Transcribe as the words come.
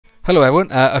Hello everyone,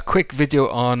 a quick video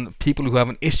on people who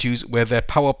have issues with their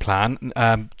power plan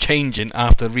changing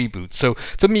after reboot. So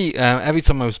for me, every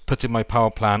time I was putting my power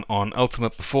plan on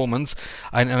ultimate performance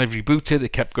and I rebooted, it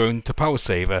kept going to power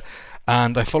saver.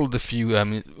 And I followed a few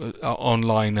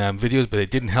online videos, but it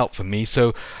didn't help for me.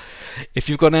 So if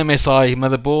you've got an MSI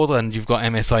motherboard and you've got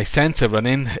MSI Center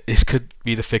running, this could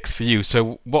be the fix for you.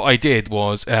 So what I did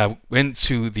was went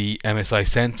to the MSI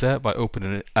Center by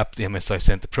opening up the MSI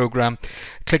Center program,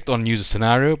 clicked on user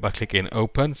scenario by clicking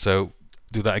open. So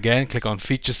do that again, click on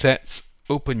feature sets,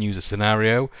 open user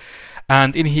scenario,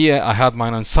 and in here I had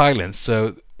mine on silent.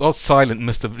 So what silent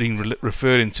must have been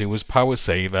referring to was power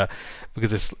saver,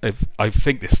 because I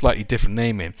think there's slightly different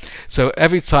naming. So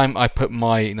every time I put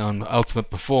mine on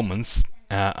ultimate performance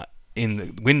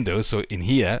in Windows, so in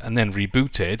here, and then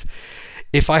rebooted,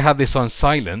 if I had this on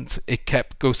silent, it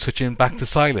kept switching back to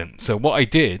silent. So what I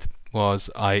did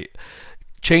was I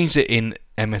changed it in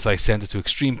MSI Center to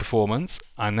extreme performance,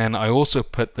 and then I also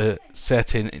put the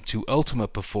setting to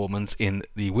ultimate performance in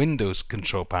the Windows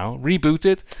control panel,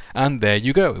 rebooted, and there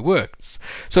you go, it works.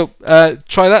 So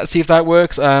try that, see if that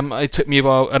works. It took me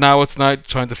about an hour tonight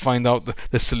trying to find out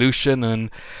the solution,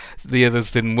 and the others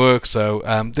didn't work, so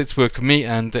this worked for me.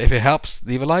 And if it helps,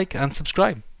 leave a like and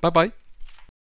subscribe. Bye bye.